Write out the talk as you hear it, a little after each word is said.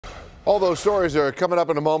All those stories are coming up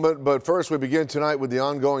in a moment, but first we begin tonight with the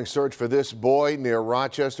ongoing search for this boy near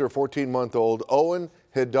Rochester, 14-month-old Owen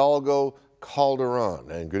Hidalgo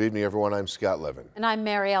Calderon. And good evening, everyone. I'm Scott Levin. And I'm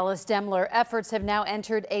Mary Alice Demler. Efforts have now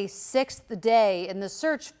entered a 6th day in the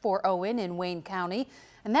search for Owen in Wayne County.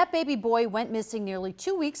 And that baby boy went missing nearly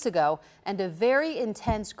 2 weeks ago, and a very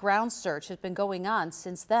intense ground search has been going on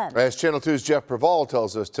since then. As Channel 2's Jeff Preval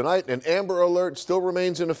tells us tonight, an Amber Alert still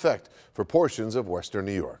remains in effect for portions of western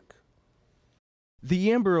New York.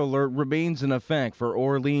 The Amber Alert remains in effect for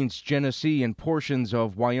Orleans, Genesee, and portions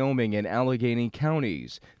of Wyoming and Allegheny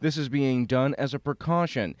counties. This is being done as a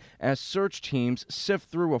precaution as search teams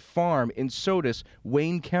sift through a farm in Sodus,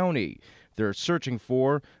 Wayne County. They're searching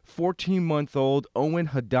for 14-month-old Owen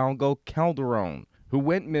Hidalgo Calderon, who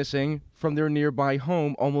went missing from their nearby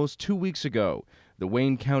home almost 2 weeks ago. The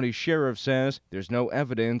Wayne County Sheriff says there's no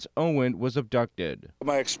evidence Owen was abducted.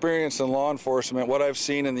 My experience in law enforcement, what I've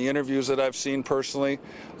seen in the interviews that I've seen personally,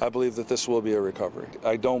 I believe that this will be a recovery.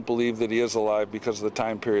 I don't believe that he is alive because of the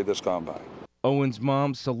time period that's gone by. Owen's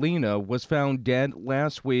mom, Selena, was found dead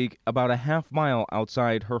last week about a half-mile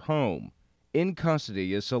outside her home. In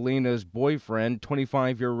custody is Selena's boyfriend,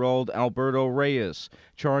 25-year-old Alberto Reyes,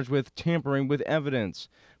 charged with tampering with evidence.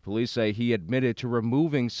 Police say he admitted to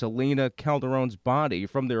removing Selena Calderon's body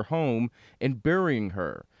from their home and burying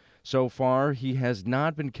her. So far, he has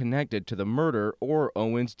not been connected to the murder or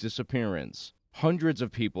Owen's disappearance. Hundreds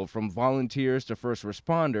of people, from volunteers to first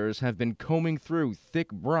responders, have been combing through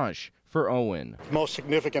thick brush for Owen. The most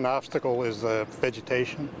significant obstacle is the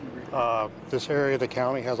vegetation. This area of the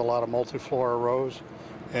county has a lot of multiflora rows,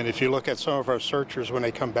 and if you look at some of our searchers when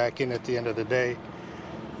they come back in at the end of the day,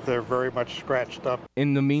 they're very much scratched up.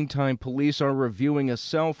 In the meantime, police are reviewing a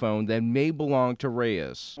cell phone that may belong to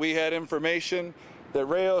Reyes. We had information that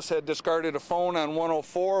Reyes had discarded a phone on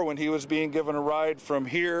 104 when he was being given a ride from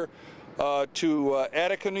here to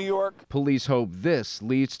Attica, New York. Police hope this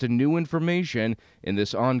leads to new information in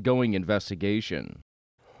this ongoing investigation.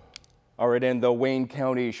 All right, and the Wayne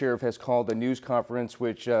County Sheriff has called a news conference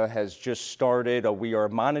which has just started. We are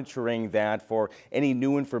monitoring that for any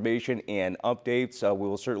new information and updates. We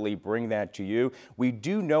will certainly bring that to you. We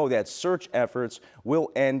do know that search efforts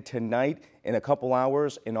will end tonight in a couple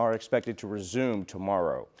hours and are expected to resume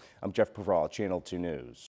tomorrow. I'm Jeff Preval, Channel 2 News.